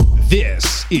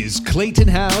This is Clayton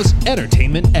Howe's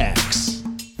Entertainment X.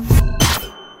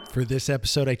 For this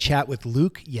episode, I chat with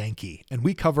Luke Yankee, and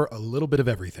we cover a little bit of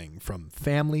everything from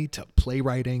family to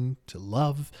playwriting to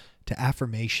love to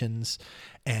affirmations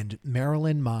and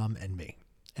Marilyn, Mom, and Me,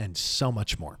 and so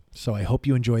much more. So I hope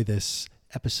you enjoy this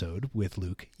episode with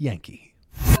Luke Yankee.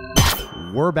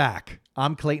 We're back.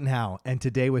 I'm Clayton Howe, and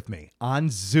today with me on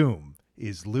Zoom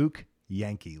is Luke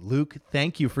Yankee. Luke,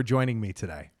 thank you for joining me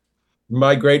today.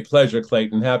 My great pleasure,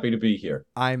 Clayton. Happy to be here.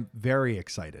 I'm very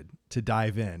excited to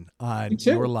dive in on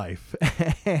your life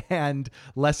and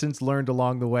lessons learned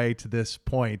along the way to this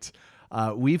point.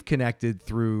 We've connected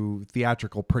through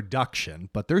theatrical production,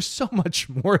 but there's so much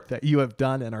more that you have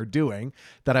done and are doing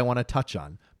that I want to touch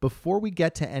on. Before we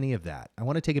get to any of that, I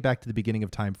want to take it back to the beginning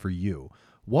of time for you.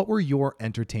 What were your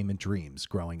entertainment dreams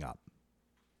growing up?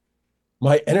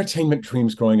 My entertainment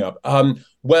dreams growing up. I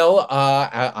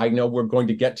know we're going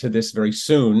to get to this very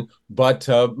soon, but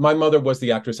my mother was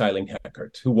the actress Eileen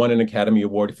Heckert, who won an Academy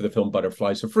Award for the film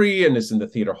Butterflies Are Free and is in the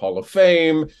Theater Hall of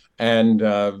Fame and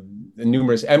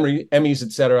numerous Emmys,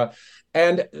 etc.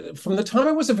 And from the time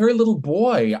I was a very little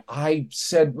boy, I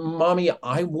said, "Mommy,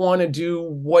 I want to do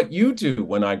what you do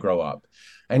when I grow up."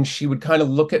 And she would kind of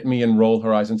look at me and roll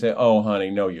her eyes and say, "Oh, honey,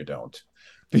 no, you don't."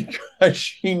 Because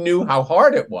she knew how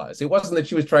hard it was. It wasn't that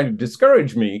she was trying to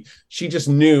discourage me. She just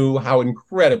knew how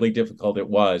incredibly difficult it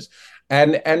was.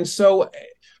 And so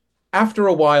after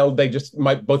a while,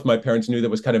 both my parents knew there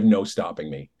was kind of no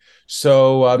stopping me.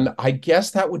 So I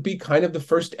guess that would be kind of the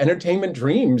first entertainment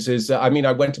dreams I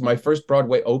went to my first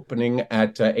Broadway opening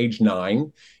at age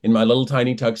 9 in my little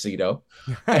tiny tuxedo.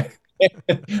 And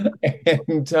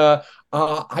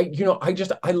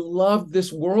I love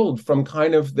this world from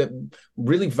kind of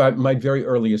my very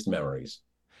earliest memories.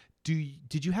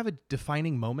 Did you have a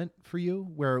defining moment for you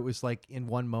where it was like in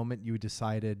one moment you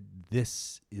decided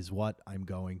this is what I'm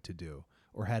going to do,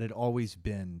 or had it always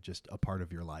been just a part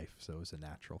of your life, so it was a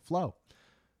natural flow?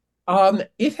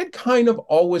 It had kind of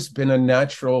always been a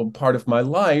natural part of my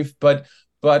life, but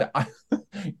I,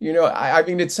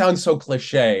 it sounds so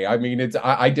cliche.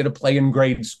 I did a play in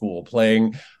grade school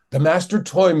playing the master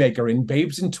toy maker in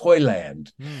Babes in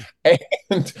Toyland.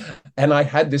 And I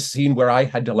had this scene where I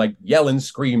had to like yell and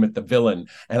scream at the villain.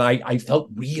 And I felt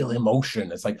real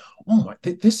emotion. It's like, oh my,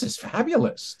 this is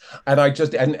fabulous. And I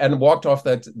just, and walked off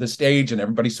the stage and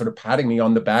everybody sort of patting me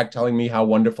on the back, telling me how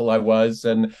wonderful I was.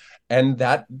 And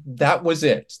that was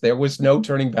it. There was no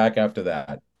turning back after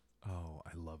that.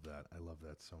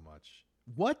 So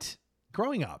much.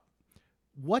 Growing up,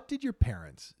 what did your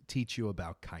parents teach you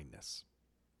about kindness?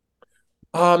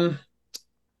 A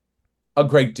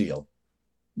great deal.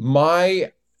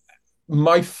 My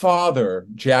father,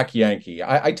 Jack Yankee,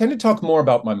 I tend to talk more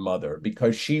about my mother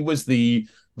because she was the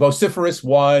vociferous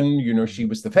one, she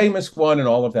was the famous one and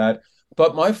all of that.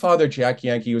 But my father, Jack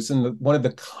Yankee, was one of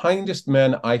the kindest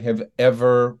men I have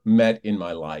ever met in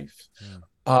my life. Yeah.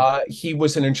 He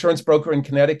was an insurance broker in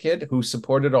Connecticut who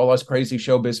supported all us crazy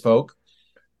showbiz folk.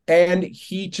 And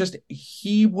he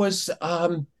was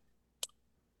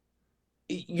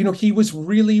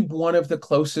really one of the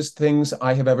closest things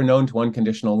I have ever known to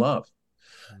unconditional love.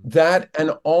 That,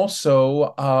 and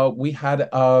also we had,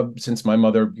 since my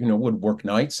mother, would work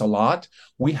nights a lot,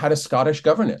 we had a Scottish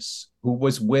governess who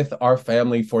was with our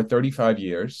family for 35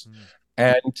 years.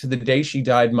 And to the day she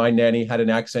died, my nanny had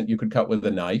an accent you could cut with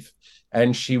a knife.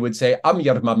 And she would say, "I'm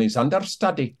your mummy's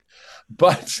understudy."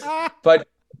 But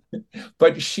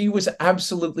she was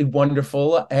absolutely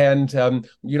wonderful. And,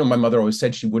 my mother always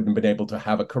said she wouldn't have been able to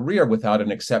have a career without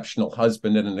an exceptional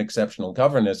husband and an exceptional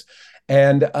governess.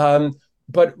 And,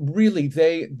 but really,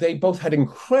 they both had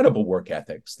incredible work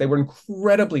ethics. They were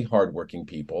incredibly hardworking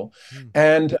people.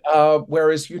 And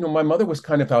whereas, my mother was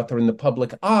kind of out there in the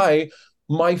public eye,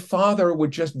 my father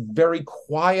would just very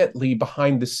quietly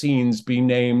behind the scenes be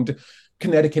named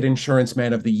Connecticut Insurance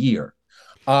Man of the Year.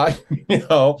 And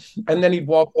then he'd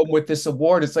walk home with this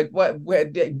award. It's like, where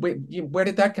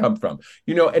did that come from?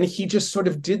 And he just sort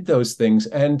of did those things.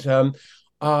 And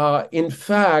in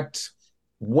fact,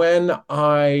 when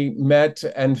I met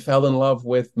and fell in love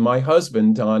with my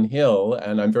husband, Don Hill,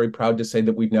 and I'm very proud to say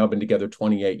that we've now been together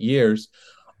 28 years,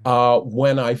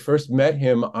 when I first met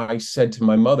him, I said to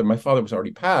my mother, my father was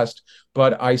already passed,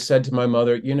 but I said to my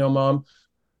mother, Mom,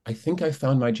 I think I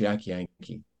found my Jack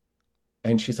Yankee.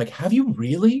 And she's like, "Have you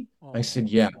really?" Oh. I said,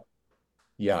 yeah,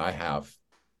 I have.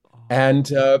 Oh. And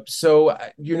so,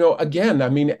 again,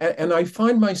 and I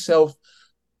find myself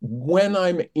when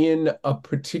I'm in a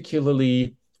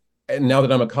particularly, and now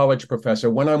that I'm a college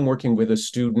professor, when I'm working with a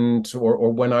student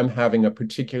or when I'm having a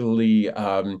particularly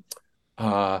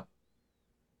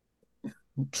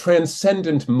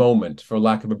transcendent moment, for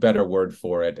lack of a better word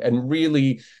for it, and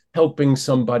really helping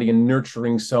somebody and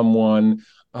nurturing someone.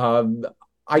 Um,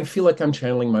 I feel like I'm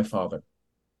channeling my father.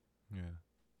 Yeah.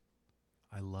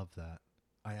 I love that.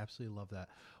 I absolutely love that.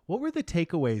 What were the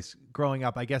takeaways growing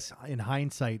up, I guess in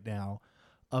hindsight now,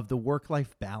 of the work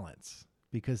life balance?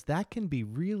 Because that can be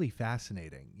really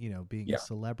fascinating, being a Yeah.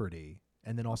 celebrity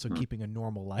and then also Mm. keeping a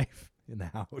normal life in the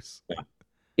house.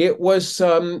 It was,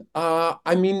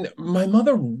 I mean, my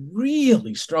mother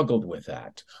really struggled with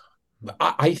that. Mm,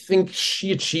 I think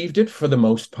she achieved it for the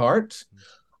most part.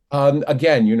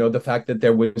 Again, the fact that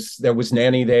there was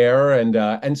nanny there,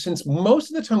 and since most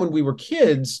of the time when we were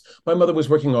kids, my mother was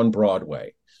working on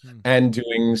Broadway mm. and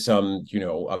doing some,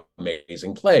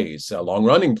 amazing plays, long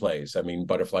running plays. I mean,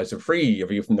 Butterflies Are Free, A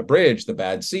View from the Bridge, The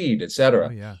Bad Seed, Oh,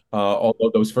 etc. yeah.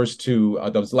 Although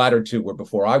those latter two were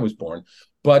before I was born,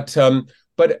 but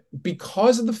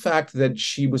because of the fact that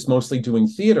she was mostly doing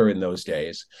theater in those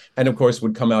days, and of course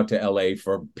would come out to LA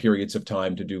for periods of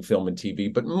time to do film and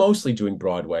TV, but mostly doing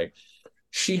Broadway.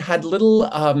 She had little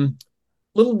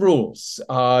rules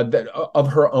of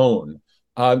her own.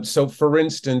 So, for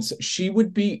instance, she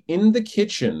would be in the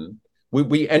kitchen.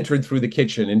 We entered through the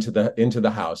kitchen into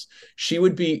the house. She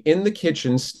would be in the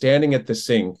kitchen, standing at the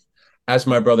sink, as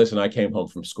my brothers and I came home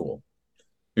from school.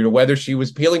 Whether she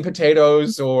was peeling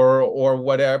potatoes or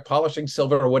whatever, polishing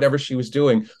silver or whatever she was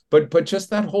doing, but just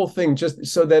that whole thing, just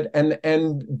so that,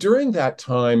 and during that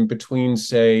time between,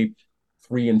 say,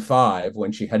 3 and 5,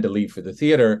 when she had to leave for the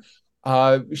theater,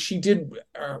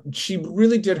 she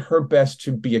really did her best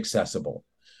to be accessible.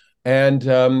 And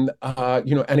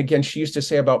again, she used to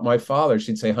say about my father,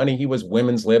 she'd say, honey, he was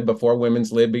women's lib before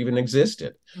women's lib even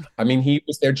existed. I mean, he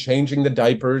was there changing the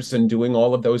diapers and doing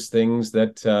all of those things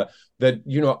that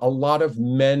a lot of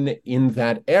men in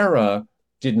that era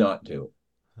did not do.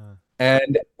 Huh.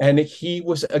 And he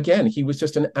was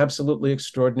just an absolutely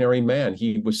extraordinary man.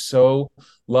 He was so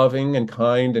loving and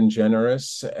kind and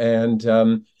generous, and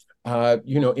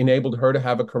enabled her to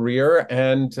have a career,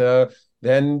 and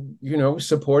then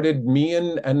supported me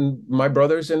and my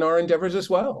brothers in our endeavors as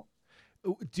well.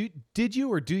 Did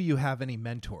you or do you have any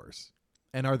mentors?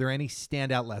 And are there any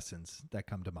standout lessons that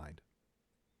come to mind?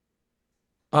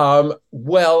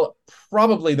 Well,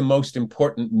 probably the most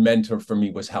important mentor for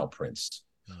me was Hal Prince.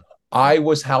 Mm. I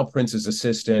was Hal Prince's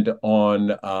assistant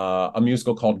on a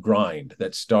musical called Grind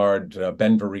that starred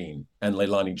Ben Vereen and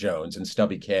Leilani Jones and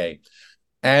Stubby Kaye.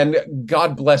 And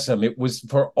God bless him, it was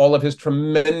for all of his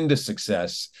tremendous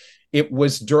success. It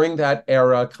was during that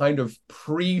era, kind of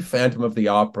pre Phantom of the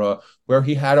Opera, where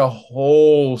he had a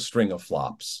whole string of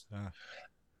flops. Ah.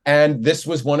 And this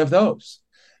was one of those.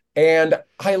 And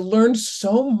I learned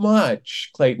so much,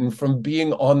 Clayton, from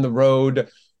being on the road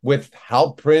with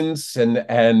Hal Prince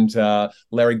and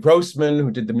Larry Grossman, who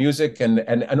did the music, and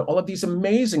all of these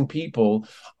amazing people,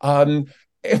 um,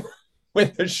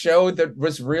 with a show that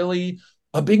was really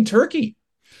a big turkey.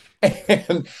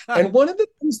 And one of the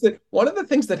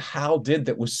things that Hal did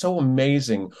that was so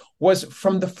amazing was,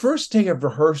 from the first day of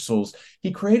rehearsals,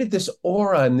 he created this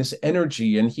aura and this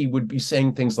energy, and he would be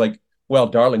saying things like, well,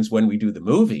 darlings, when we do the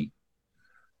movie.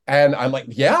 And I'm like,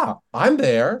 yeah, I'm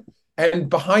there. And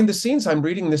behind the scenes, I'm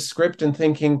reading this script and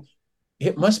thinking,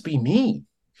 it must be me.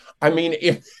 I mean,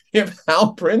 if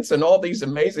Hal Prince and all these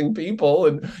amazing people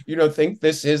and think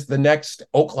this is the next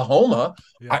Oklahoma,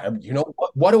 Yeah.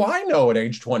 what do I know at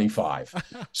age 25?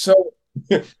 So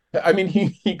I mean,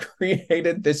 he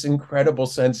created this incredible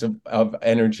sense of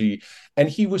energy, and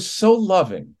he was so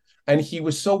loving, and he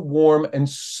was so warm and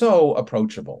so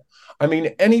approachable. I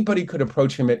mean, anybody could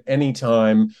approach him at any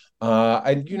time.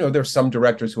 And there's some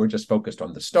directors who are just focused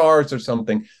on the stars or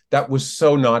something. That was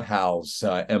so not Hal's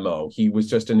MO. He was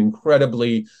just an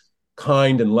incredibly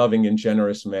kind and loving and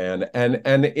generous man.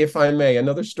 And if I may,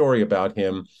 another story about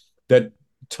him that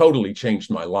totally changed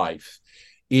my life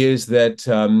is that,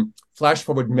 flash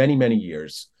forward many, many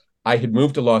years, I had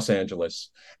moved to Los Angeles,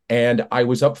 and I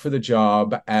was up for the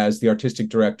job as the artistic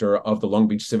director of the Long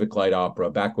Beach Civic Light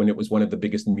Opera back when it was one of the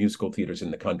biggest musical theaters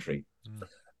in the country. Mm.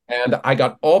 And I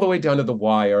got all the way down to the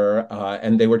wire,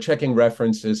 and they were checking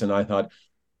references, and I thought,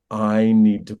 I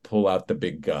need to pull out the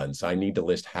big guns. I need to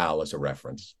list Hal as a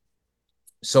reference.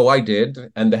 So I did,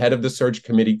 and the head of the search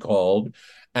committee called,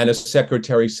 and a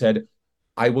secretary said,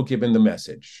 I will give him the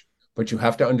message, but you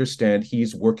have to understand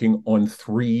he's working on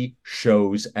 3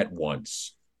 shows at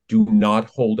once. Do not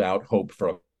hold out hope for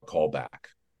a callback.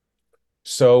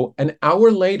 So an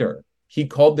hour later, he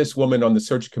called this woman on the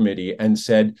search committee and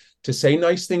said, to say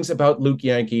nice things about Luke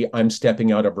Yankee, I'm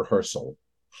stepping out of rehearsal.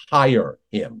 Hire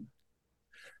him.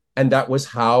 And that was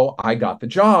how I got the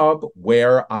job,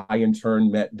 where I in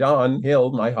turn met Don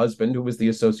Hill, my husband, who was the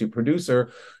associate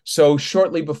producer. So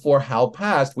shortly before Hal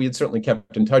passed, we had certainly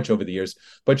kept in touch over the years,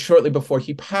 but shortly before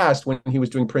he passed, when he was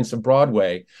doing Prince of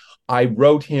Broadway, I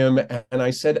wrote him and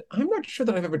I said, I'm not sure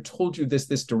that I've ever told you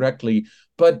this directly,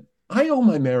 but I owe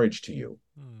my marriage to you.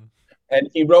 Hmm. And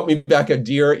he wrote me back a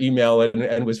dear email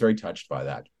and was very touched by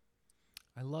that.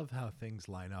 I love how things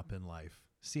line up in life.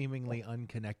 Seemingly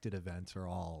unconnected events are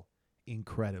all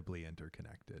incredibly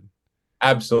interconnected.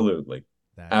 Absolutely.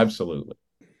 That's Absolutely.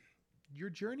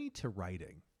 your journey to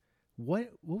writing. What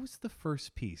was the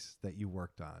first piece that you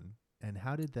worked on, and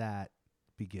how did that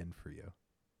begin for you?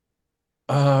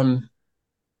 Um,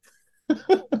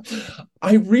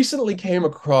 I recently came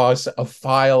across a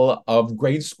file of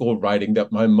grade school writing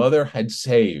that my mother had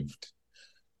saved.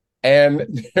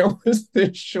 And there was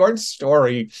this short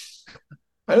story.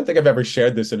 I don't think I've ever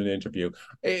shared this in an interview.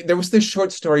 There was this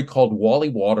short story called Wally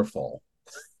Waterfall.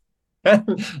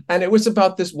 And it was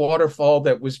about this waterfall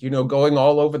that was, going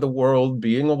all over the world,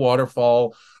 being a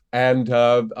waterfall, and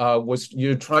was,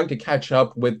 trying to catch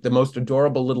up with the most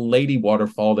adorable little lady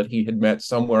waterfall that he had met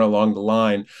somewhere along the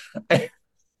line.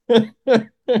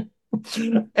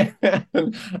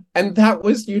 And that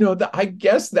was, I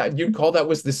guess that you'd call that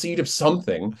was the seed of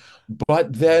something. But I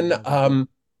then love it.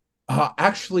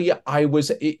 actually,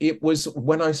 it was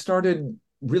when I started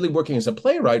really working as a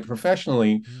playwright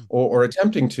professionally, Mm, or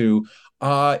attempting to,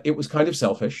 it was kind of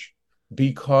selfish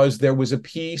because there was a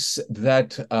piece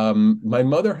that my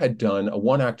mother had done, a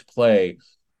one-act play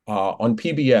on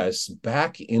PBS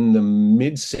back in the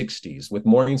mid 60s with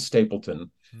Maureen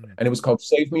Stapleton, mm, and it was called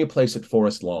Save Me a Place at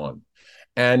Forest Lawn.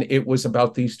 And it was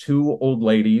about these two old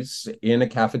ladies in a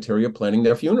cafeteria planning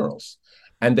their funerals.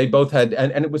 And they both had,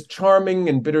 and it was charming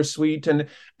and bittersweet and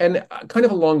kind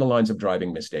of along the lines of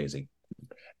Driving Miss Daisy.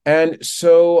 And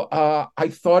so I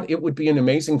thought it would be an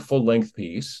amazing full length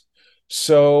piece.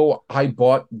 So I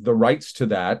bought the rights to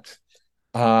that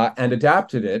and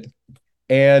adapted it.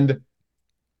 And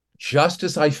just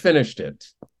as I finished it,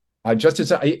 just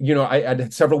as I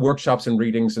had several workshops and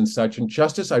readings and such, and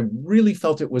just as I really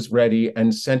felt it was ready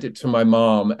and sent it to my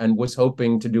mom and was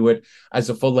hoping to do it as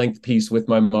a full length piece with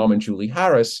my mom and Julie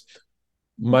Harris,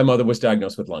 my mother was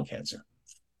diagnosed with lung cancer.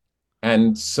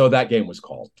 And so that game was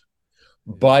called.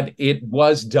 yeah. But it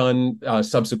was done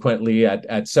subsequently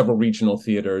at several regional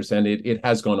theaters, and it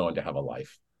has gone on to have a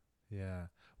life. Yeah.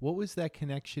 What was that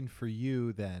connection for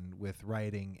you then with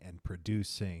writing and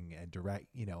producing and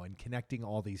and connecting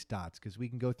all these dots? Because we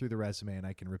can go through the resume and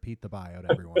I can repeat the bio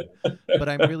to everyone. But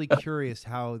I'm really curious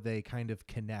how they kind of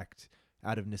connect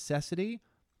out of necessity,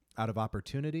 out of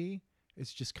opportunity.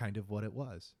 It's just kind of what it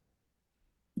was.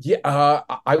 Yeah,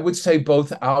 I would say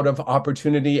both out of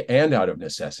opportunity and out of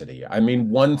necessity. I mean,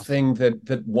 one Awesome. thing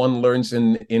that one learns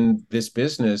in this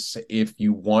business, if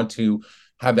you want to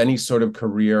have any sort of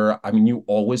career, I mean, you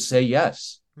always say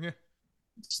yes. Yeah.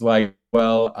 It's like,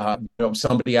 well, if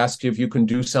somebody asks you if you can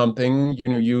do something,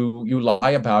 you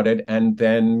lie about it and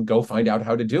then go find out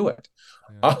how to do it.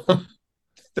 Yeah. Um,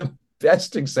 the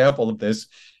best example of this,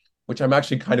 which I'm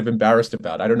actually kind of embarrassed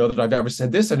about. I don't know that I've ever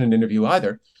said this in an interview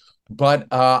either, but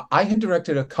I had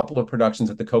directed a couple of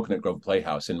productions at the Coconut Grove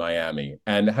Playhouse in Miami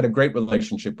and had a great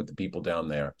relationship with the people down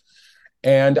there.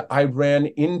 And I ran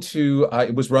into,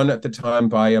 it was run at the time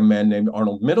by a man named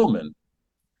Arnold Middleman.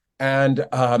 And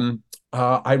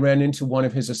I ran into one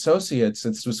of his associates.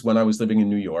 This was when I was living in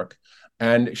New York.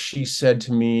 And she said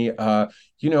to me,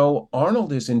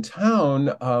 Arnold is in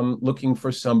town looking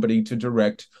for somebody to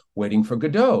direct Waiting for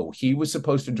Godot. He was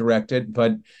supposed to direct it,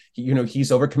 but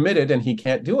he's overcommitted and he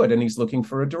can't do it, and he's looking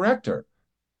for a director.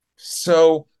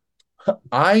 So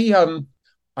I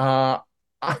uh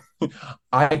I,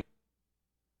 I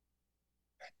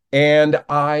and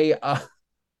I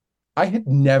had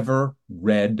never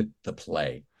read the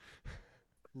play.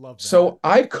 Love that. So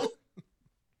I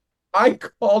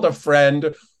called a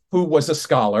friend who was a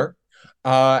scholar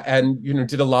and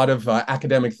did a lot of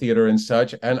academic theater and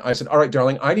such. And I said, "All right,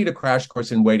 darling, I need a crash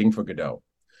course in Waiting for Godot."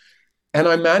 And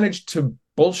I managed to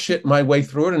bullshit my way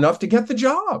through it enough to get the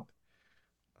job.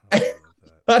 Oh, I love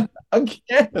that. But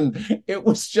again, it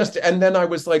was just, and then I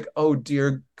was like, "Oh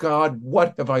dear God,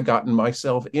 what have I gotten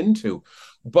myself into?"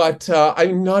 But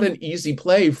I'm not an easy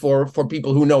play for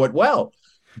people who know it well.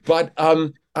 But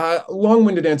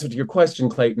long-winded answer to your question,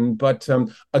 Clayton. But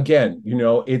again,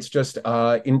 it's just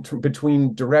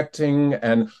between directing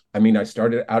and, I mean, I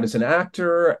started out as an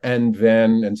actor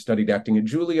and studied acting at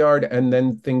Juilliard, and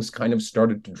then things kind of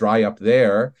started to dry up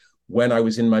there when I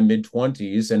was in my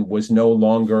mid-20s and was no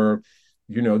longer,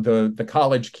 the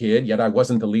college kid, yet I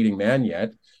wasn't the leading man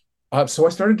yet. So I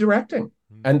started directing.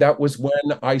 Mm. And that was when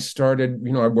I started,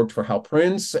 I worked for Hal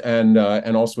Prince and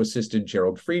also assisted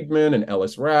Gerald Friedman and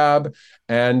Ellis Rabb,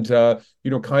 and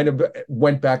kind of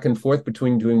went back and forth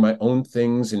between doing my own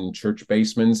things in church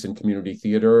basements and community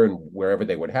theater and wherever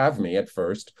they would have me at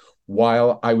first,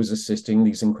 while I was assisting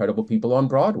these incredible people on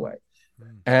Broadway.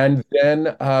 Mm. And then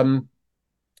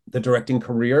the directing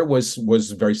career was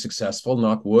very successful,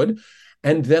 knock wood.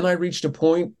 And then I reached a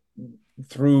point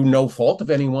through no fault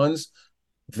of anyone's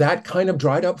that kind of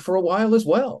dried up for a while as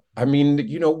well. I mean,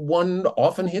 one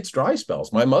often hits dry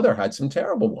spells. My mother had some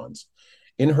terrible ones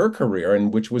in her career,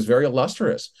 and which was very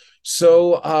illustrious.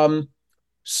 So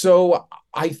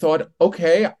I thought,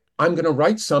 okay, I'm going to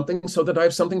write something so that I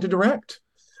have something to direct.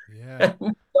 Yeah,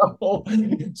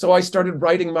 So I started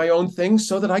writing my own things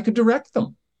so that I could direct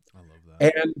them, I love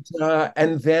that.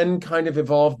 and then kind of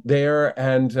evolved there.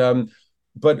 And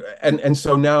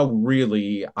so now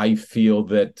really I feel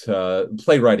that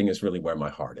playwriting is really where my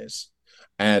heart is.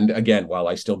 And again, while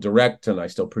I still direct and I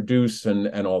still produce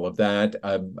and all of that,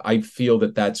 I feel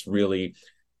that that's really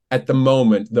at the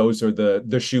moment those are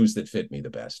the shoes that fit me the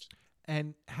best.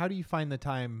 And how do you find the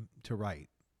time to write?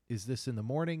 Is this in the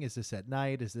morning? Is this at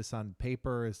night? Is this on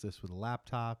paper? Is this with a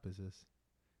laptop? Is this?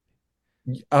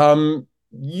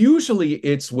 Usually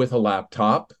it's with a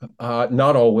laptop,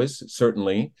 not always,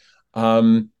 certainly.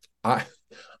 Um, I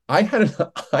I had an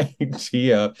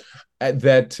idea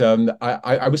that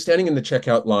I was standing in the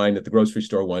checkout line at the grocery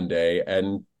store one day,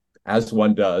 and as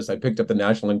one does, I picked up the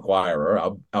National Enquirer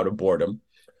out of boredom,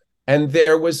 and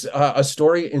there was a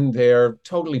story in there,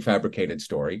 totally fabricated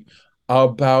story,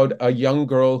 about a young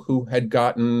girl who had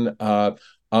gotten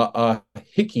a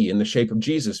hickey in the shape of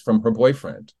Jesus from her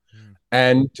boyfriend Mm.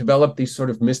 and developed these sort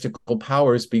of mystical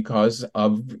powers because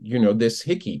of this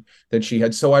hickey that she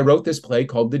had. So I wrote this play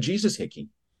called The Jesus Hickey,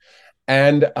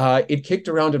 and it kicked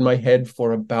around in my head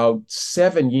for about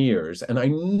 7 years, and I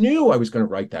knew I was going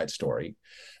to write that story.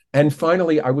 And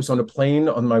finally, I was on a plane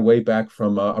on my way back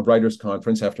from a writers'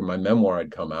 conference after my memoir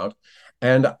had come out,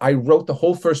 and I wrote the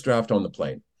whole first draft on the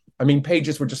plane. I mean,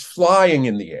 pages were just flying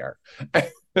in the air.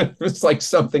 It was like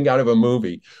something out of a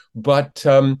movie. But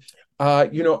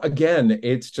again,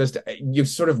 it's just you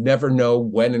sort of never know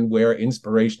when and where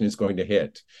inspiration is going to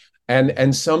hit.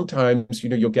 And sometimes,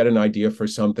 you'll get an idea for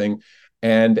something,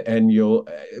 and you'll,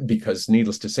 because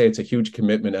needless to say, it's a huge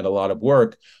commitment and a lot of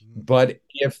work. Mm. But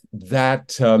if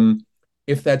that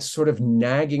sort of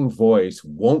nagging voice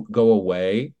won't go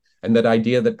away, and that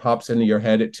idea that pops into your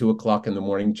head at 2 o'clock in the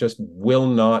morning just will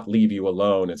not leave you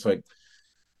alone, it's like,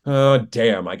 oh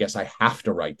damn, I guess I have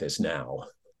to write this now.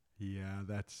 Yeah,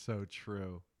 that's so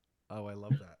true. Oh, I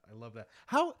love that. I love that.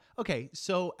 How, okay,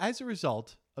 so as a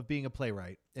result of being a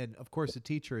playwright and of course a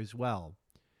teacher as well,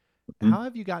 how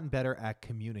have you gotten better at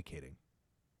communicating?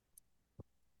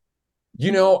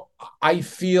 You know, I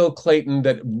feel, Clayton,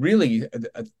 that really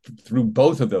through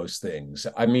both of those things.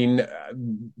 I mean,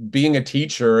 being a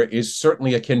teacher is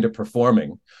certainly akin to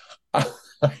performing. I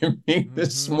mean, Mm-hmm.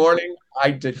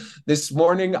 this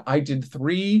morning I did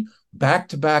three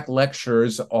back-to-back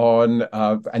lectures on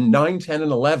and 9, 10,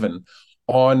 and 11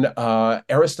 on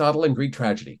Aristotle and Greek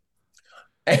tragedy.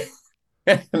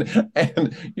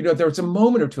 And there was a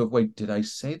moment or two of, wait, did I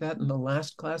say that in the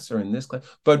last class or in this class?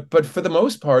 But for the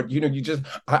most part,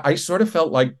 I sort of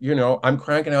felt like, I'm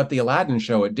cranking out the Aladdin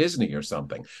show at Disney or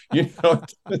something. you know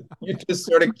you just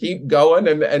sort of keep going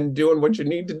and doing what you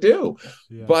need to do.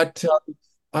 Yeah. But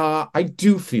I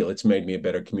do feel it's made me a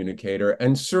better communicator,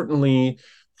 and certainly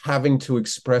having to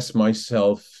express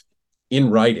myself in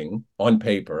writing on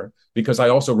paper, because I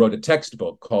also wrote a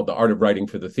textbook called The Art of Writing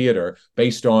for the Theater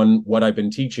based on what I've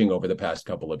been teaching over the past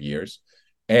couple of years.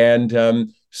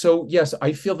 And so, yes,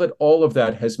 I feel that all of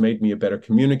that has made me a better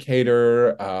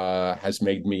communicator, has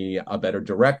made me a better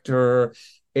director.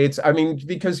 I mean,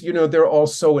 because, they're all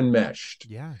so enmeshed.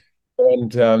 Yeah.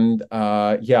 And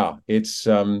yeah, it's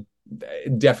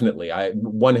definitely,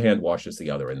 one hand washes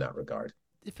the other in that regard.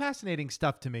 Fascinating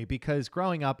stuff to me because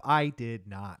growing up, I did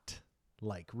not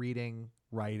like reading,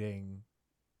 writing.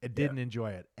 I Yeah. didn't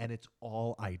enjoy it, and it's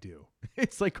all I do.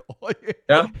 It's like,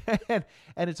 Yeah. and,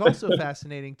 and it's also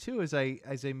fascinating too as I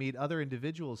meet other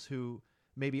individuals who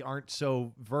maybe aren't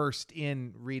so versed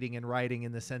in reading and writing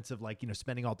in the sense of like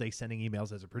spending all day sending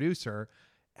emails as a producer,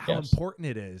 how Yes. important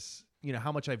it is.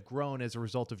 How much I've grown as a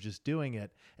result of just doing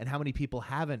it, and how many people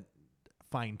haven't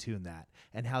fine-tuned that,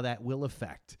 and how that will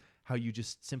affect how you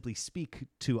just simply speak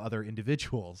to other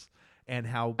individuals, and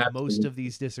how most Absolutely. of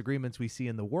these disagreements we see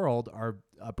in the world are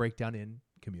a breakdown in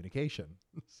communication.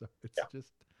 So it's Yeah.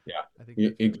 just, Yeah. I think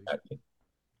that's really Exactly.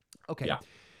 okay.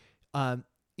 Yeah.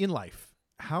 In life,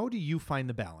 How do you find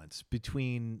the balance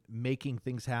between making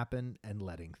things happen and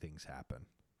letting things happen?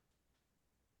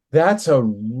 That's a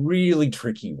really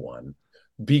tricky one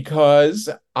because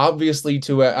obviously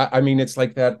I mean, it's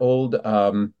like that old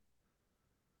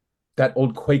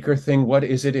Quaker thing. What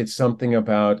is it? It's something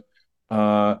about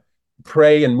uh,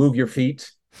 pray and move your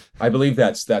feet. I believe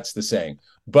that's the saying.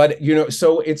 But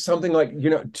so it's something like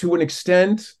to an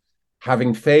extent,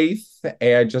 having faith.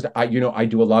 And just I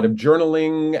do a lot of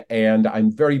journaling, and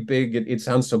I'm very big. It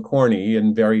sounds so corny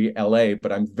and very LA,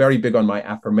 but I'm very big on my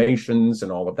affirmations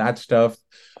and all of that stuff.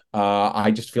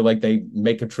 I just feel like they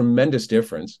make a tremendous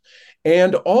difference,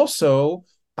 and also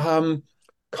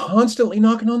constantly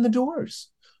knocking on the doors.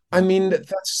 I mean,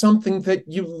 that's something that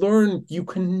you learn you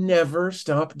can never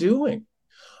stop doing.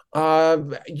 Uh,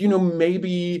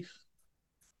 maybe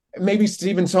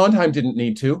Stephen Sondheim didn't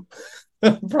need to,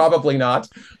 probably not.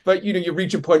 But you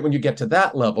reach a point when you get to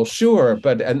that level, sure.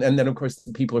 But and then of course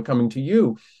the people are coming to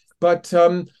you. But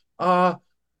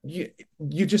you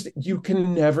you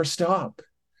can never stop.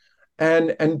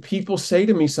 And people say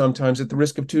to me sometimes, at the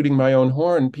risk of tooting my own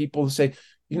horn, people say,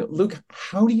 Luke,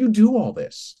 how do you do all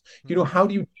this? How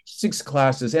do you teach 6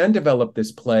 classes and develop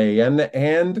this play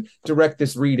and direct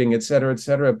this reading, et cetera, et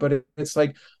cetera? But it's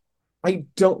like, I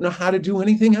don't know how to do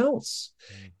anything else.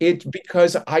 It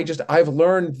because I've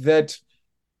learned that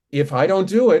if I don't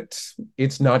do it,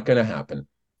 it's not going to happen.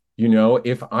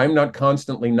 If I'm not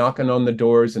constantly knocking on the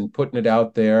doors and putting it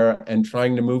out there and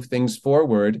trying to move things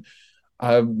forward,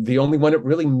 the only one it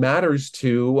really matters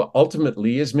to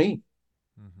ultimately is me.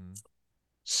 Mm-hmm.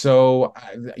 So,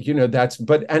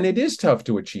 and it is tough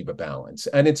to achieve a balance.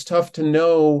 And it's tough to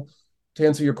know, to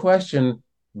answer your question,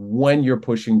 when you're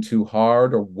pushing too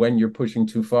hard or when you're pushing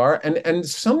too far. And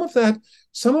some of that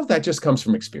just comes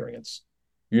from experience.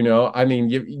 I mean,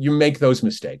 you make those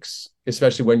mistakes,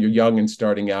 especially when you're young and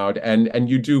starting out, and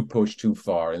you do push too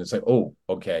far. And it's like, oh,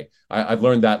 okay, I've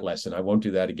learned that lesson. I won't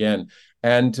do that again.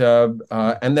 And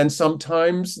then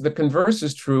sometimes the converse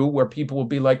is true, where people will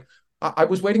be like, I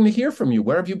was waiting to hear from you.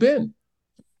 Where have you been?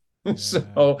 Yeah.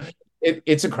 So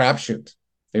it's a crapshoot.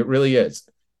 It really is.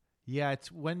 Yeah,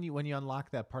 it's when you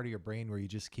unlock that part of your brain where you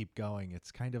just keep going.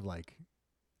 It's kind of like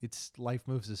it's life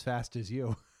moves as fast as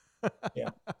you. Yeah.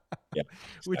 Yeah.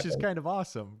 Which is Exactly. kind of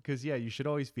awesome because yeah, you should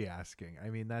always be asking. I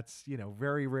mean, that's,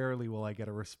 very rarely will I get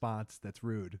a response that's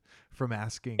rude from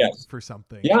asking Yes. for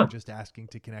something or Yeah. just asking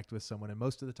to connect with someone. And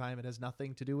most of the time it has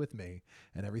nothing to do with me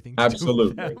and everything to do with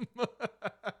Absolutely.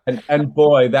 them. And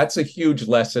boy, that's a huge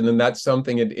lesson. And that's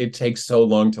something it takes so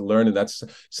long to learn. And that's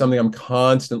something I'm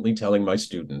constantly telling my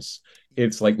students.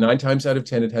 It's like 9 times out of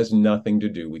 10, it has nothing to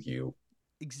do with you.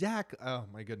 Exactly. Oh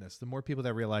my goodness. The more people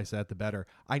that realize that, the better.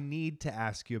 I need to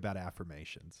ask you about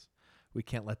affirmations. We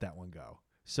can't let that one go.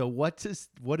 So what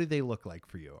do they look like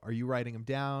for you? Are you writing them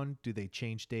down? Do they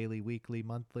change daily, weekly,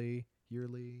 monthly,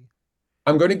 yearly?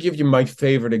 I'm going to give you my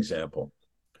favorite example.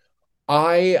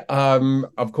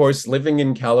 Of course, living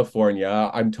in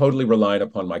California, I'm totally reliant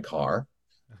upon my car.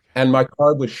 Okay. And my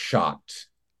car was shot,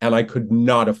 and I could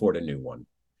not afford a new one.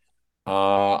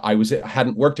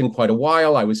 Hadn't worked in quite a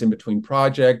while. I was in between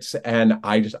projects, and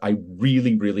I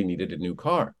really, really needed a new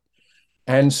car.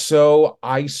 And so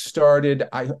I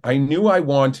knew I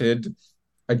wanted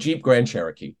a Jeep Grand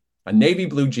Cherokee, a navy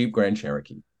blue Jeep Grand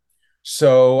Cherokee.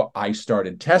 So I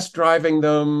started test driving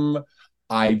them.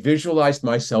 I visualized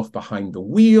myself behind the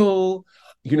wheel.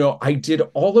 I did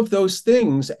all of those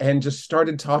things and just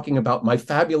started talking about my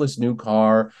fabulous new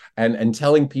car and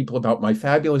telling people about my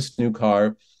fabulous new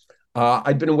car.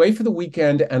 I'd been away for the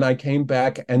weekend, and I came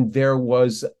back, and there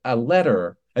was a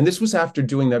letter. And this was after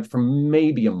doing that for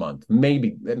maybe a month,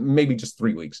 maybe just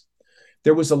 3 weeks.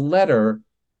 There was a letter,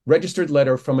 registered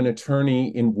letter from an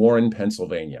attorney in Warren,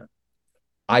 Pennsylvania.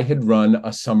 I had run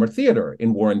a summer theater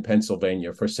in Warren,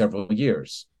 Pennsylvania for several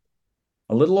years.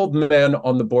 A little old man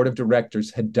on the board of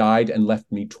directors had died and left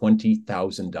me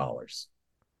 $20,000.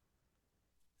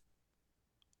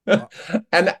 Uh,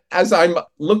 And as I'm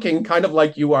looking kind of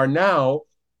like you are now,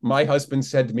 my husband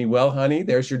said to me, well, honey,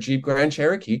 there's your Jeep Grand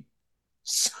Cherokee.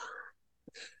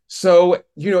 So,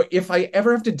 if I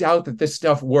ever have to doubt that this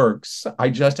stuff works, I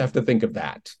just have to think of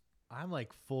that. I'm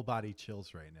like full body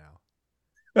chills right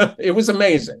now. It was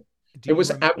amazing. Do It you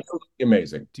was rem- absolutely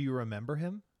amazing. do you remember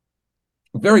him?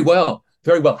 Very well,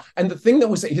 very well. And the thing that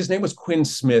was, his name was Quinn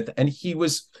Smith, and he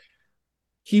was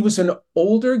an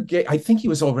older gay. I think he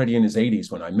was already in his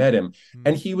 80s when I met him. Hmm.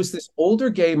 And he was this older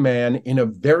gay man in a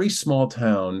very small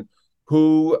town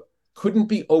who couldn't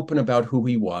be open about who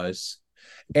he was.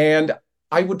 And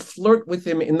I would flirt with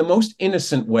him in the most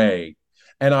innocent way.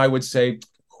 And I would say,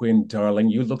 Quinn, darling,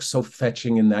 you look so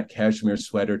fetching in that cashmere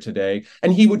sweater today.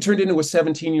 And he would turn into a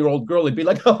 17-year-old girl. He'd be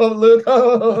like, oh, look,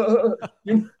 oh.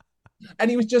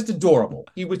 And he was just adorable.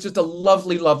 He was just a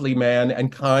lovely, lovely man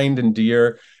and kind and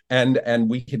dear. And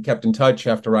we had kept in touch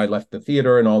after I left the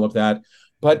theater and all of that.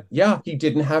 But yeah, he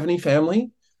didn't have any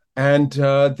family. And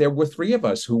there were three of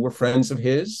us who were friends of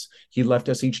his. He left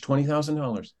us each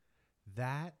 $20,000.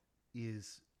 That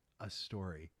is a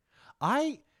story.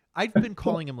 I I've been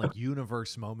calling them like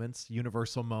universal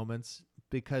moments,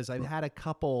 because I've had a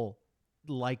couple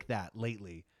like that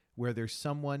lately where there's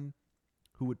someone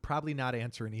who would probably not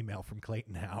answer an email from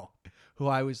Clayton now, who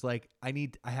I was like, I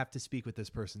have to speak with this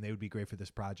person. They would be great for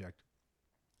this project.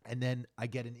 And then I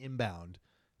get an inbound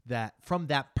that from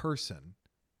that person,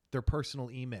 their personal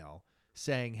email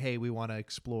saying, hey, we want to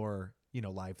explore,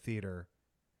 live theater.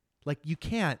 Like, you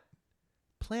can't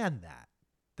plan that.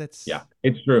 Yeah,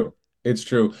 it's true. It's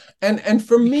true. And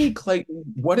for me, Clayton,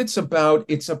 what it's about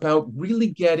really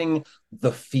getting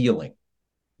the feeling,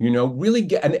 really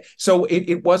get. And so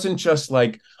it wasn't just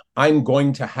like, I'm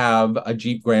going to have a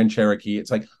Jeep Grand Cherokee.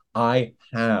 It's like, I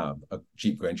have a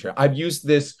Jeep Grand Cherokee. I've used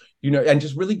this, and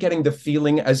just really getting the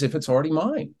feeling as if it's already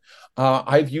mine.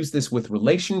 I've used this with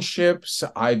relationships.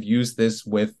 I've used this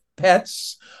with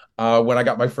pets. When I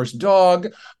got my first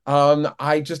dog,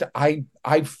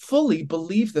 I fully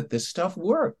believe that this stuff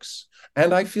works,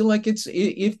 and I feel like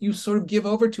if you sort of give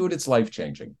over to it, it's life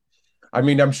changing. I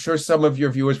mean, I'm sure some of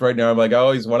your viewers right now are like,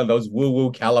 "Oh, he's one of those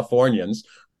woo-woo Californians,"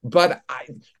 but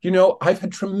I've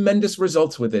had tremendous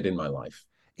results with it in my life.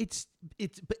 It's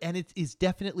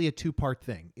definitely a two-part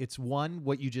thing. It's one,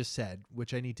 what you just said,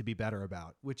 which I need to be better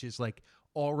about, which is like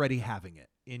already having it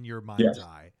in your mind's Yes.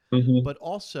 eye, Mm-hmm. but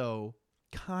also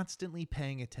constantly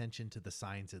paying attention to the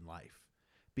signs in life.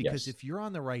 Because Yes. if you're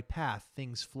on the right path,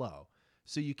 things flow.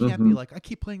 So you can't be Mm-hmm. like, I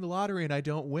keep playing the lottery and I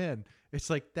don't win. It's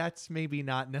like, that's maybe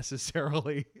not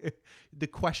necessarily the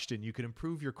question. You can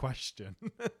improve your question.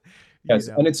 Yes,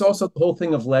 and it's also the whole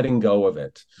thing of letting go of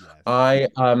it. Yes.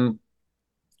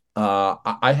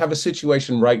 I have a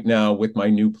situation right now with my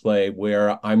new play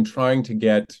where I'm trying to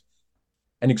get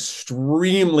an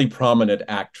extremely prominent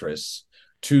actress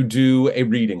to do a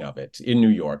reading of it in New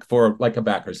York for like a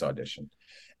backers audition.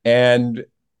 And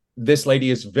this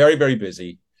lady is very, very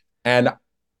busy. And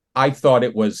I thought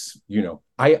it was,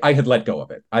 I had let go of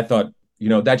it. I thought,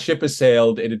 that ship has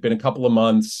sailed. It had been a couple of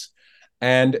months.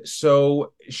 And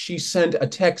so she sent a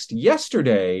text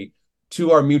yesterday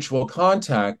to our mutual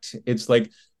contact. It's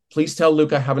like, please tell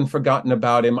Luke I haven't forgotten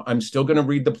about him. I'm still going to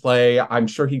read the play. I'm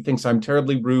sure he thinks I'm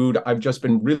terribly rude. I've just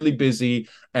been really busy,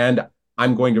 and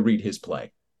I'm going to read his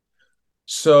play.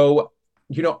 So,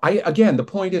 the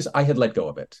point is, I had let go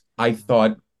of it. I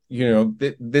thought,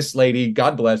 this lady,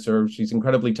 God bless her, she's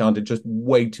incredibly talented, just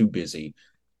way too busy.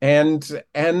 And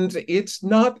it's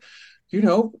not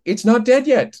dead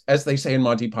yet, as they say in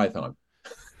Monty Python.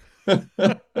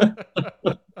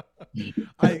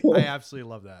 I absolutely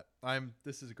love that.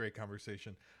 This is a great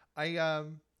conversation.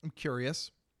 I'm curious,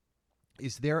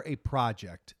 is there a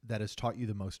project that has taught you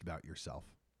the most about yourself?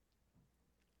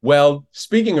 Well,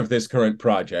 speaking of this current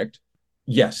project,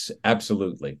 yes,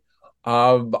 absolutely.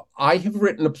 I have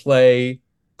written a play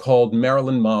called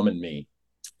Marilyn, Mom and Me.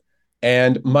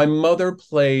 And my mother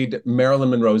played Marilyn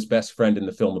Monroe's best friend in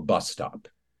the film A Bus Stop.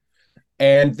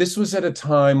 And this was at a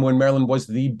time when Marilyn was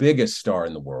the biggest star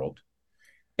in the world.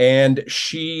 And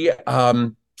she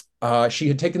had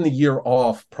taken the year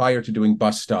off prior to doing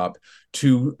Bus Stop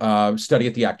to study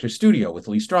at the Actors Studio with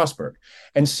Lee Strasberg.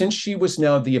 And since she was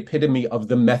now the epitome of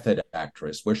the method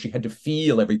actress, where she had to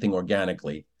feel everything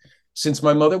organically, since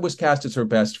my mother was cast as her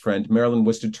best friend, Marilyn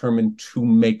was determined to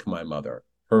make my mother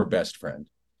her best friend.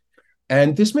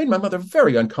 And this made my mother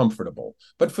very uncomfortable.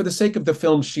 But for the sake of the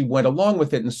film, she went along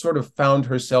with it and sort of found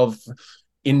herself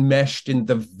enmeshed in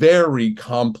the very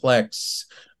complex,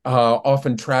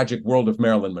 often tragic world of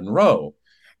Marilyn Monroe.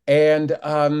 And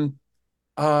to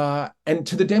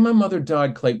the day my mother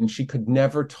died, Clayton, she could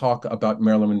never talk about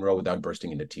Marilyn Monroe without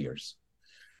bursting into tears.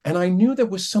 And I knew there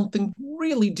was something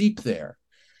really deep there.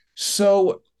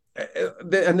 So,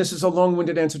 and this is a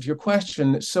long-winded answer to your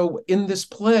question. So in this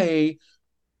play,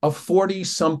 a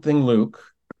 40-something Luke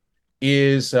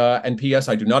and P.S.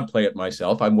 I do not play it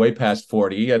myself. I'm way past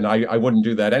 40, and I wouldn't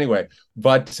do that anyway.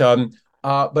 But a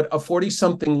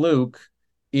 40-something Luke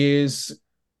is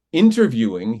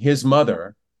interviewing his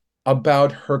mother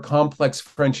about her complex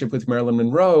friendship with Marilyn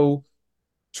Monroe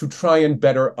to try and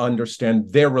better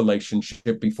understand their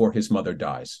relationship before his mother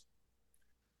dies.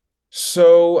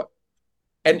 So,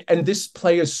 and this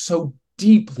play is so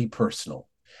deeply personal.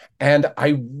 And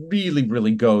I really,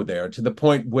 really go there to the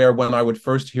point where when I would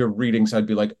first hear readings, I'd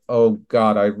be like, oh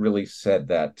God, I really said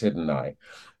that, didn't I?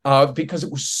 Because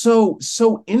it was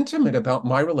so intimate about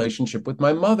my relationship with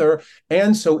my mother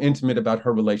and so intimate about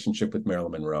her relationship with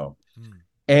Marilyn Monroe. Hmm.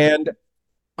 And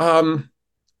um,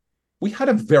 we had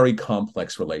a very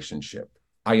complex relationship.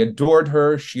 I adored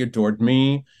her. She adored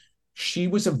me. She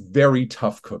was a very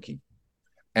tough cookie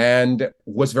and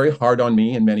was very hard on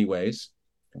me in many ways.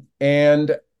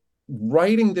 And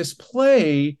writing this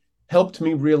play helped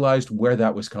me realize where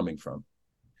that was coming from.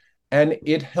 And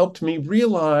it helped me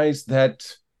realize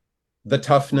that the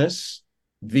toughness,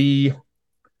 the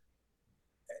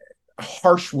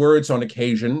harsh words on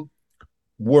occasion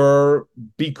were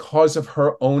because of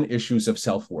her own issues of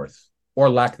self worth or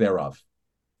lack thereof.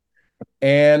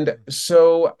 And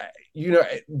so,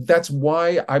 that's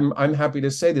why I'm happy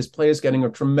to say this play is getting a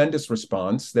tremendous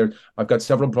response. I've got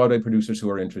several Broadway producers who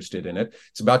are interested in it.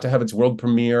 It's about to have its world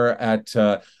premiere at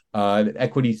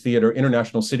Equity Theater,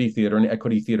 International City Theater, and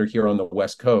Equity Theater here on the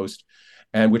West Coast,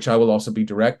 and which I will also be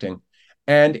directing.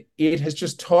 And it has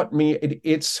just taught me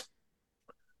it's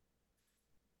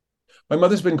my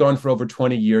mother's been gone for over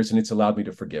 20 years, and it's allowed me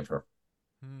to forgive her.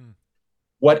 Hmm.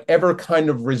 Whatever kind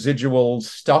of residual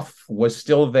stuff was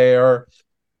still there,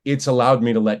 it's allowed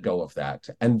me to let go of that.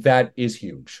 And that is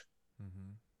huge.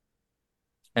 Mm-hmm.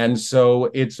 And so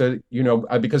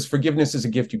because forgiveness is a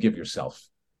gift you give yourself.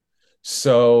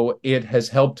 So it has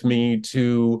helped me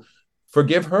to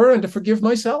forgive her and to forgive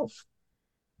myself.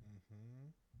 Mm-hmm.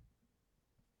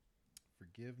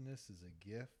 Forgiveness is a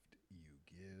gift you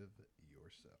give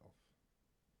yourself.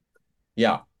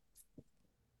 Yeah.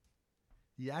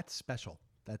 Yeah, that's special.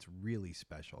 That's really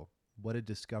special. What a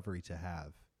discovery to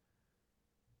have.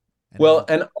 And Well, how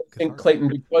and I think, cathartic. Clayton,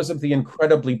 because of the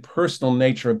incredibly personal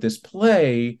nature of this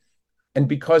play, and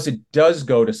because it does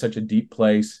go to such a deep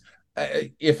place,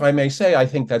 if I may say, I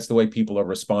think that's the way people are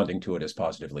responding to it as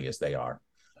positively as they are.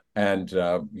 And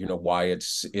why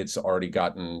it's already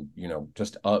gotten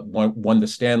just won the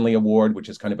Stanley Award, which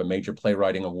is kind of a major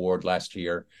playwriting award last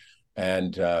year,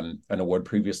 and an award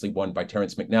previously won by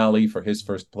Terrence McNally for his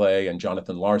first play, and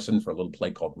Jonathan Larson for a little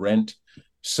play called Rent.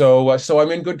 So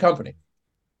I'm in good company.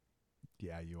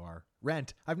 Yeah, you are.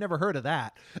 Rent. I've never heard of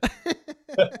that.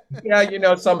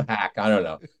 Yeah, some hack. I don't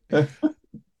know.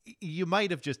 You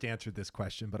might have just answered this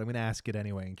question, but I'm going to ask it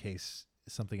anyway in case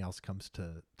something else comes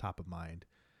to top of mind.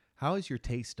 How has your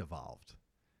taste evolved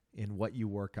in what you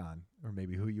work on, or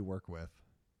maybe who you work with?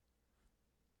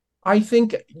 I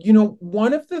think,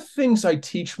 one of the things I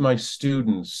teach my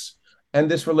students, and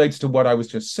this relates to what I was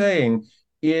just saying,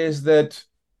 is that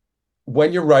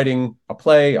when you're writing a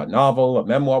play, a novel, a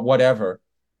memoir, whatever,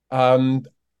 um,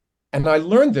 and I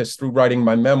learned this through writing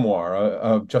my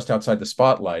memoir, Just Outside the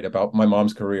Spotlight, about my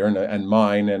mom's career and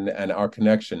mine and our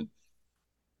connection.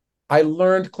 I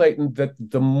learned, Clayton, that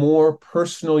the more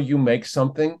personal you make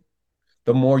something,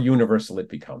 the more universal it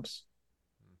becomes.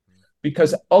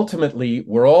 Because ultimately,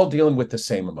 we're all dealing with the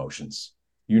same emotions.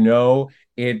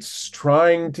 It's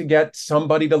trying to get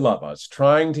somebody to love us,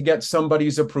 trying to get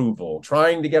somebody's approval,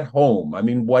 trying to get home. I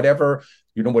mean, whatever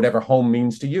home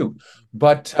means to you.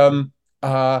 But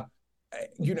uh,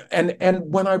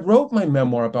 and when I wrote my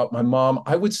memoir about my mom,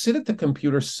 I would sit at the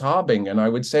computer sobbing, and I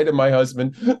would say to my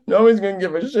husband, "No one's going to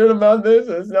give a shit about this.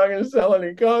 It's not going to sell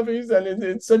any copies, and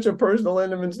it's such a personal,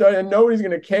 intimate story, and nobody's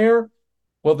going to care."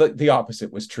 Well, the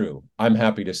opposite was true, I'm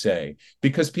happy to say,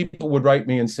 because people would write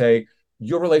me and say,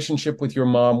 your relationship with your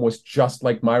mom was just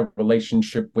like my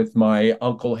relationship with my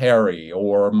Uncle Harry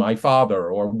or my father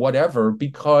or whatever,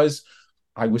 because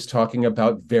I was talking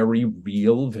about very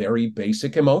real, very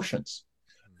basic emotions.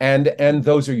 And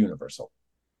those are universal.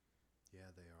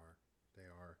 Yeah, they are. They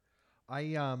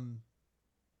are.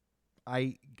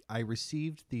 I I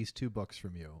received these two books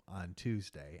from you on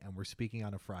Tuesday, and we're speaking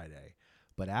on a Friday.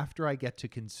 But after I get to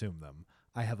consume them,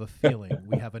 I have a feeling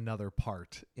we have another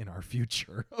part in our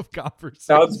future of Sounds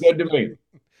conversation. good to me.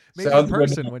 Maybe in Sounds good to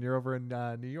person me. when you're over in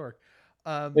New York.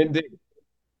 Indeed.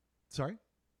 Sorry.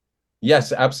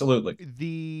 Yes, absolutely.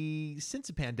 The since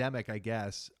the pandemic, I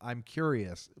guess I'm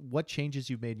curious what changes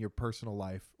you've made in your personal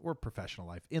life or professional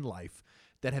life in life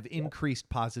that have increased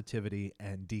positivity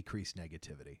and decreased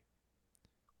negativity.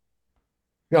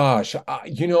 Gosh,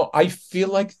 I feel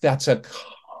like that's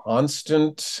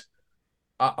constant,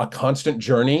 a constant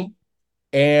journey,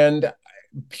 and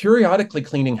periodically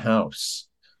cleaning house.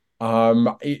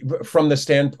 From the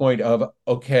standpoint of,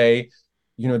 okay,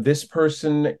 this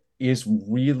person is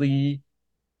really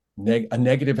a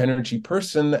negative energy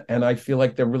person, and I feel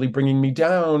like they're really bringing me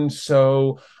down.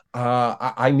 So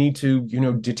I need to,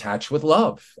 detach with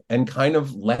love and kind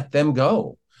of let them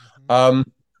go. Um,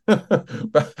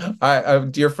 but a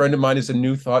dear friend of mine is a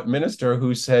New Thought minister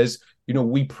who says,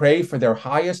 we pray for their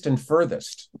highest and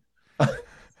furthest.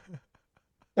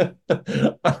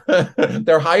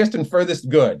 Their highest and furthest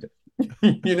good.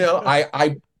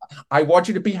 I want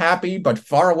you to be happy, but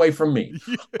far away from me.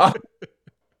 um,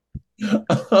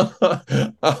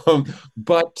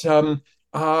 but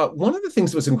one of the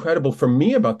things that was incredible for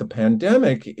me about the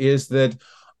pandemic is that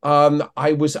I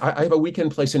have a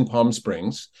weekend place in Palm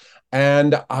Springs,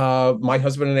 and my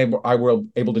husband and I were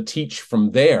able to teach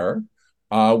from there,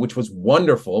 which was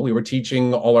wonderful. We were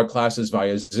teaching all our classes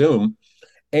via Zoom,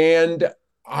 and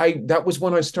I that was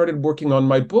when I started working on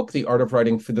my book, The Art of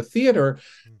Writing for the Theater.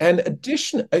 And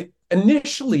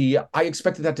initially, I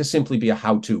expected that to simply be a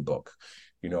how-to book,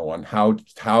 on how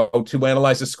to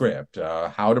analyze a script,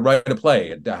 how to write a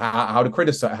play, how to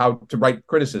criticize, how to write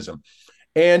criticism.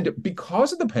 And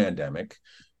because of the pandemic,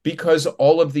 because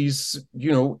all of these,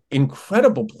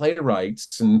 incredible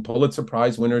playwrights and Pulitzer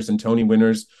Prize winners and Tony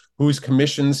winners whose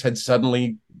commissions had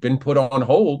suddenly been put on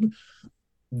hold,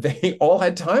 they all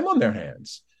had time on their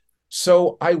hands.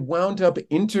 So I wound up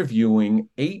interviewing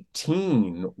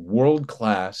 18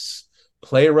 world-class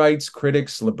playwrights,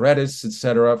 critics, librettists,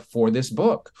 etc., for this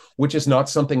book, which is not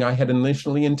something I had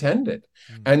initially intended.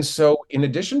 And so in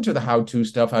addition to the how-to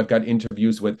stuff, I've got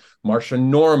interviews with Marcia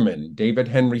Norman, David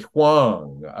Henry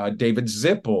Hwang, David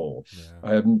Zippel,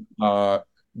 Joe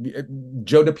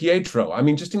DiPietro. I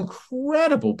mean, just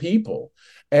incredible people.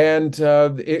 And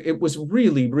it was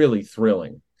really, really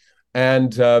thrilling.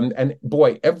 And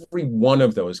boy, every one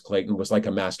of those, Clayton, was like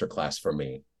a masterclass for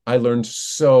me. I learned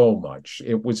so much.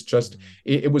 It was just,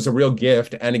 it was a real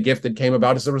gift, and a gift that came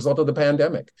about as a result of the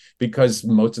pandemic, because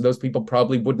most of those people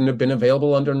probably wouldn't have been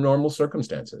available under normal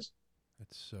circumstances.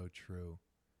 That's so true.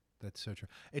 That's so true.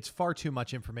 It's far too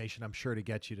much information, I'm sure, to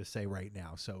get you to say right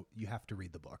now. So you have to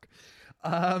read the book.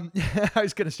 I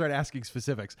was going to start asking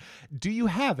specifics. Do you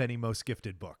have any most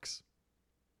gifted books?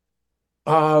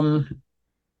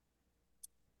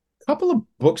 Couple of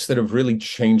books that have really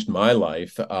changed my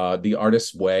life. The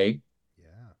Artist's Way.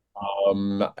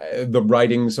 The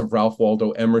writings of Ralph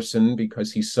Waldo Emerson,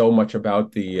 because he's so much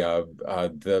about the,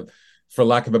 for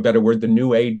lack of a better word, the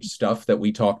new age stuff that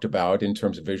we talked about in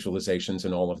terms of visualizations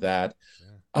and all of that.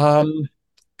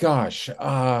 Gosh,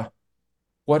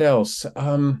 what else?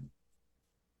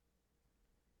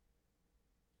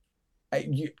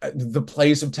 The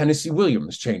plays of Tennessee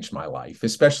Williams changed my life,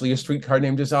 especially A Streetcar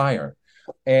Named Desire.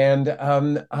 And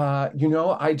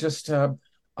I just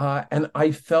and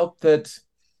I felt that,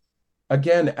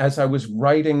 again, as I was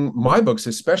writing my books,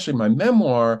 especially my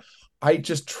memoir, I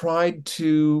just tried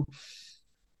to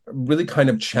really kind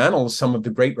of channel some of the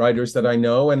great writers that I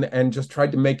know, and just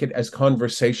tried to make it as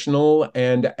conversational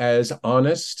and as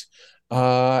honest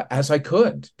as I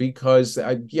could, because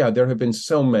there have been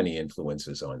so many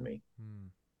influences on me.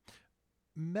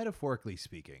 Metaphorically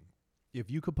speaking, if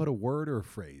you could put a word or a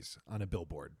phrase on a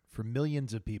billboard for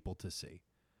millions of people to see,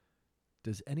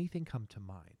 does anything come to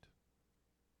mind?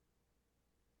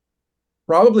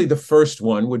 Probably the first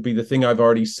one would be the thing I've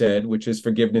already said, which is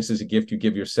forgiveness is a gift you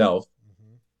give yourself.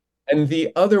 And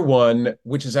the other one,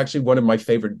 which is actually one of my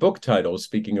favorite book titles,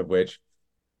 speaking of which,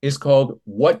 is called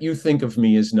What You Think of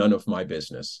Me Is None of My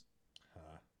Business.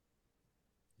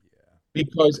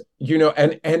 Because,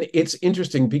 and it's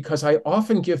interesting, because I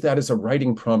often give that as a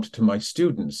writing prompt to my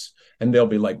students, and they'll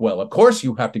be like, well, of course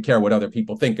you have to care what other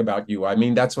people think about you. I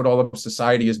mean, that's what all of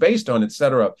society is based on,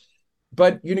 etc.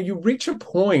 But, you reach a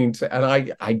point,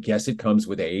 and I guess it comes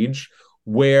with age,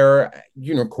 where,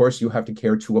 of course you have to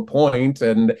care to a point.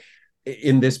 And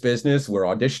in this business, we're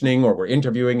auditioning or we're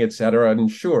interviewing, etc.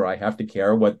 And sure, I have to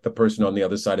care what the person on the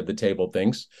other side of the table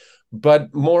thinks.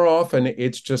 But more often,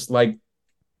 it's just like,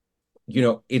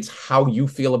 it's how you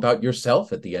feel about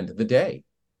yourself at the end of the day.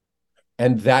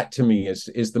 And that, to me,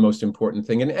 is the most important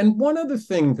thing. And one other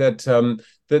thing that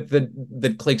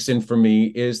that clicks in for me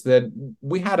is that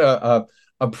we had a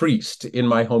priest in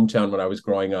my hometown when I was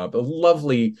growing up, a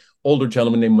lovely older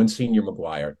gentleman named Monsignor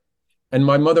McGuire. And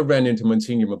my mother ran into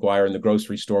Monsignor McGuire in the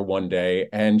grocery store one day,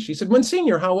 and she said,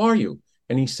 "Monsignor, how are you?"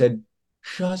 And he said,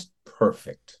 "Just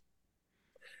perfect."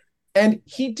 And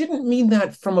he didn't mean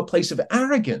that from a place of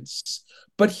arrogance,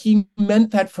 but he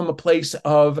meant that from a place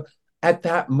of, at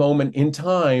that moment in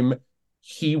time,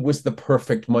 he was the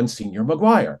perfect Monsignor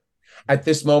McGuire. At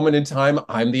this moment in time,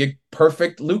 I'm the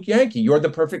perfect Luke Yankee. You're the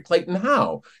perfect Clayton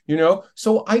Howe,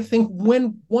 So I think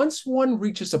once one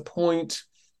reaches a point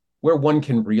where one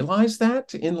can realize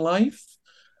that in life,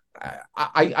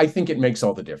 I think it makes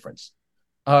all the difference.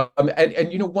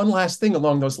 One last thing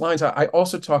along those lines, I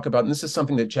also talk about, and this is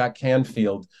something that Jack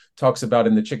Canfield talks about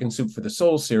in the Chicken Soup for the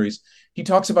Soul series. He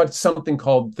talks about something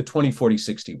called the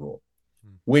 20-40-60 rule,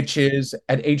 which is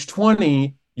at age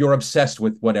 20, you're obsessed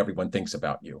with what everyone thinks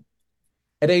about you.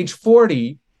 At age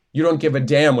 40, you don't give a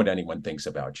damn what anyone thinks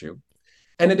about you.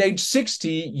 And at age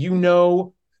 60,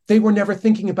 they were never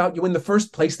thinking about you in the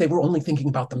first place. They were only thinking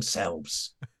about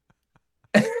themselves.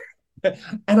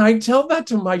 And I tell that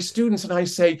to my students and I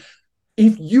say,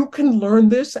 if you can learn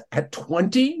this at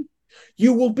 20,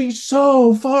 you will be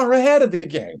so far ahead of the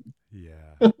game.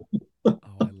 Yeah. Oh,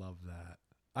 I love that.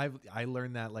 I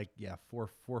learned that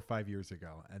 4 or 5 years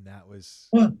ago, and that was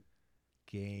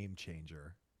game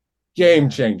changer. Game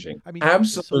changing. I mean,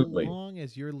 absolutely. So long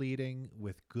as you're leading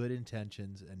with good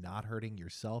intentions and not hurting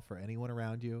yourself or anyone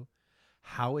around you,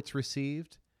 how it's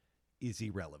received is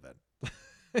irrelevant.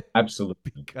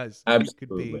 Absolutely. Because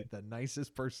Absolutely. you could be the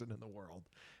nicest person in the world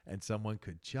and someone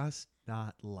could just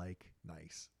not like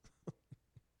nice.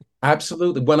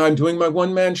 Absolutely. When I'm doing my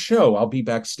one-man show, I'll be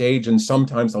backstage and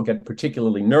sometimes I'll get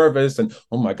particularly nervous and,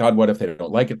 oh my God, what if they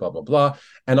don't like it, blah, blah, blah.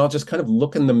 And I'll just kind of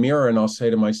look in the mirror and I'll say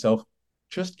to myself,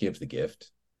 just give the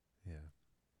gift. Yeah.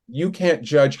 You can't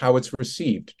judge how it's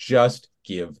received. Just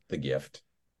give the gift.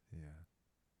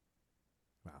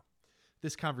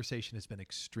 This conversation has been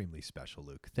extremely special,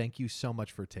 Luke. Thank you so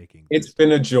much for taking It's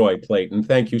been a joy, Clayton.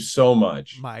 Thank you so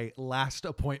much. My last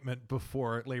appointment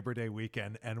before Labor Day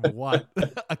weekend, and what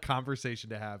a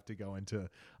conversation to have to go into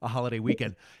a holiday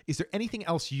weekend. Is there anything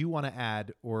else you want to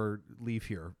add or leave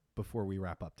here before we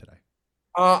wrap up today?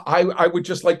 I would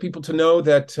just like people to know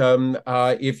that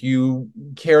if you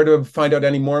care to find out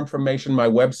any more information, my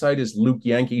website is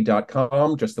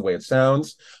lukeyankee.com, just the way it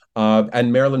sounds.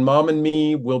 And Marilyn Mom and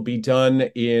Me will be done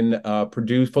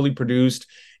fully produced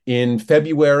in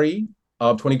February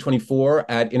of 2024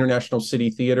 at International City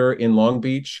Theater in Long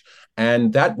Beach.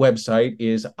 And that website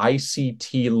is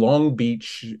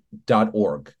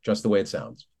ictlongbeach.org, just the way it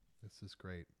sounds. This is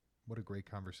great. What a great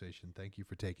conversation. Thank you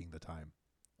for taking the time.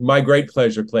 My great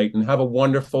pleasure, Clayton. Have a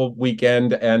wonderful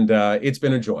weekend, and it's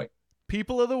been a joy.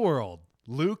 People of the world,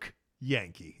 Luke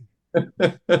Yankee.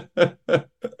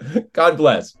 God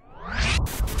bless.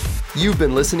 You've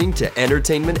been listening to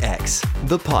Entertainment X,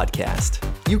 the podcast.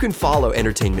 You can follow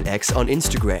Entertainment X on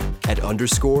Instagram at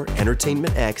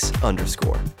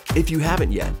 _EntertainmentX_. If you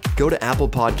haven't yet, go to Apple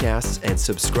Podcasts and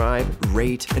subscribe,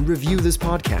 rate, and review this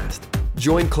podcast.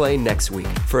 Join Clay next week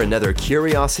for another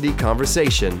curiosity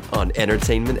conversation on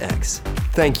Entertainment X.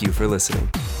 Thank you for listening.